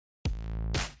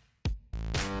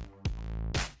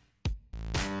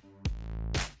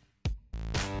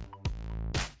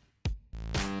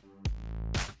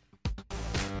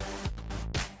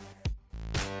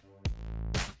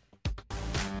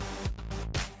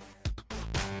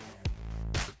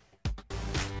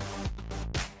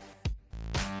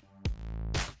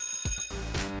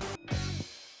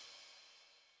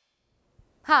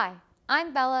Hi,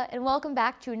 I'm Bella, and welcome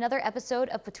back to another episode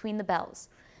of Between the Bells.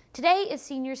 Today is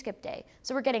Senior Skip Day,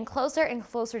 so we're getting closer and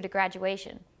closer to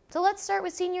graduation. So let's start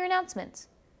with senior announcements.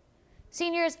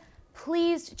 Seniors,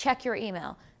 please check your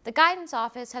email. The guidance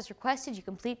office has requested you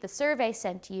complete the survey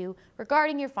sent to you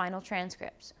regarding your final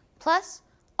transcripts. Plus,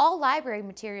 all library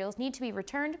materials need to be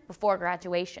returned before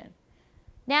graduation.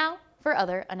 Now for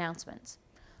other announcements.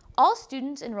 All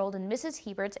students enrolled in Mrs.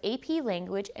 Hebert's AP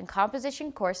Language and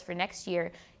Composition course for next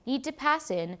year need to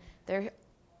pass in their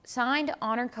signed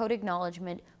honor code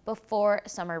acknowledgement before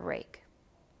summer break.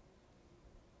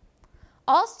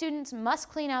 All students must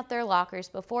clean out their lockers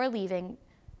before leaving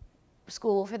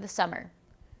school for the summer.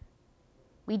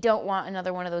 We don't want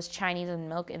another one of those Chinese and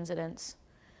milk incidents.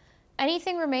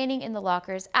 Anything remaining in the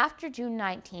lockers after June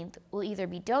 19th will either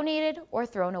be donated or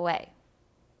thrown away.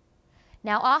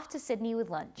 Now off to Sydney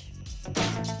with lunch.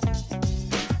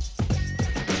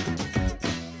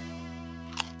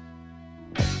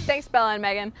 Thanks, Bella and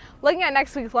Megan. Looking at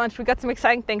next week's lunch, we've got some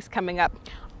exciting things coming up.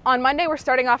 On Monday, we're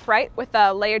starting off right with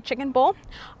a layered chicken bowl.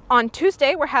 On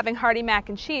Tuesday, we're having hearty mac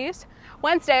and cheese.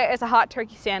 Wednesday is a hot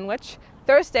turkey sandwich.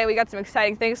 Thursday, we got some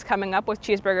exciting things coming up with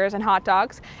cheeseburgers and hot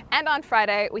dogs. And on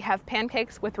Friday, we have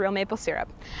pancakes with real maple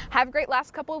syrup. Have a great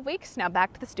last couple of weeks. Now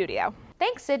back to the studio.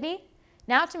 Thanks, Sydney.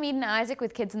 Now to Meet and Isaac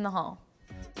with Kids in the Hall.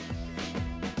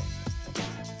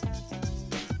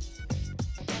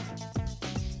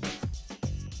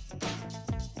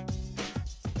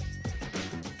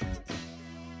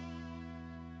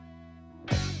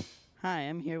 Hi,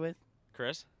 I'm here with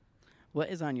Chris.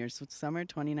 What is on your summer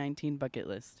 2019 bucket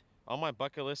list? On my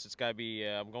bucket list, it's got to be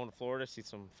I'm going to Florida, see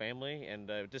some family, and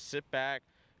just sit back,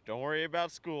 don't worry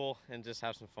about school, and just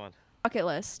have some fun. Bucket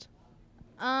list.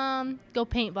 Go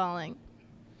paintballing.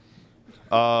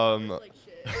 A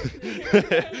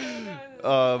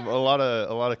lot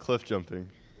of cliff jumping.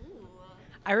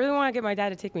 I really want to get my dad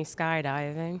to take me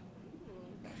skydiving.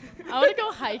 I want to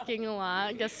go hiking a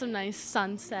lot, get some nice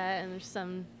sunset, and there's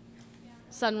some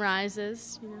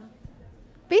sunrises, you know.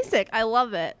 Basic. I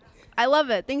love it. I love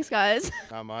it. Thanks, guys.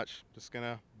 Not much. Just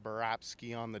gonna barap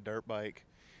ski on the dirt bike,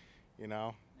 you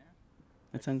know.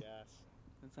 That sounds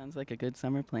like a good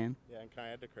summer plan. Yeah, and can I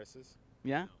add to Chris's?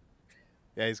 Yeah?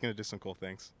 Yeah, he's gonna do some cool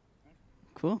things.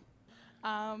 Cool.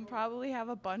 Probably have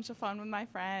a bunch of fun with my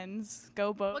friends.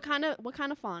 Go boat. What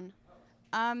kind of fun?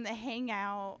 Hang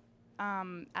out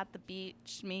at the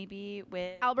beach, maybe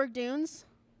with Albert Dunes?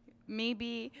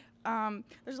 maybe.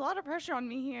 There's a lot of pressure on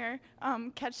me here.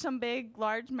 Catch some big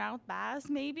largemouth bass,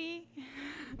 maybe.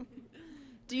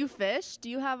 Do you fish? Do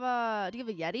you have a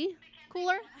Yeti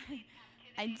cooler?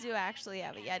 I do actually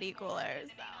have a Yeti cooler,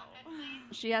 so.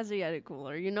 She has a Yeti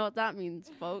cooler. You know what that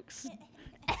means, folks.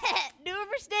 New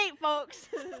River State, folks.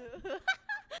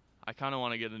 I kind of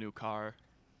want to get a new car.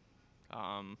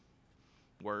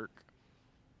 Work,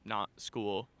 not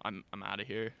school. I'm out of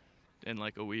here in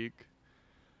like a week.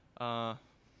 That's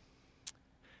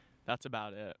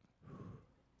about it.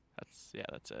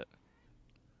 That's it.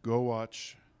 Go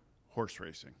watch horse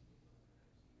racing.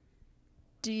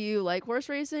 Do you like horse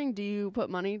racing? Do you put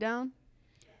money down?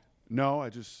 No,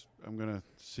 I'm going to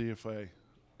see if I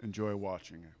enjoy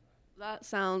watching it. That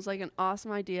sounds like an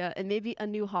awesome idea and maybe a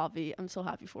new hobby. I'm so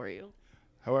happy for you.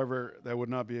 However, that would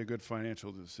not be a good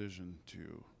financial decision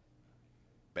to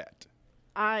bet.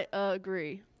 I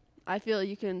agree. I feel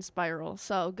you can spiral,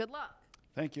 so good luck.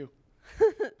 Thank you.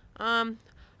 I'm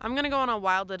going to go on a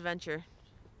wild adventure.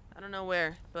 I don't know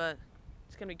where, but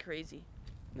it's going to be crazy.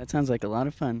 That sounds like a lot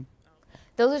of fun.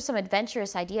 Those are some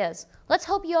adventurous ideas. Let's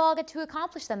hope you all get to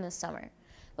accomplish them this summer.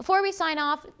 Before we sign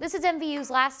off, this is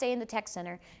MVU's last day in the Tech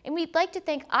Center, and we'd like to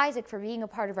thank Isaac for being a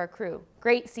part of our crew.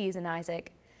 Great season,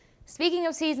 Isaac. Speaking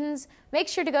of seasons, make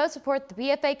sure to go support the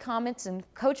BFA Comets and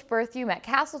Coach Berthium at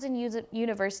Castleton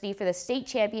University for the state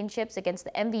championships against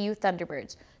the MVU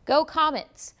Thunderbirds. Go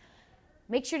Comets!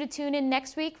 Make sure to tune in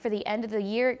next week for the end of the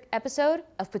year episode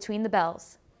of Between the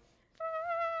Bells.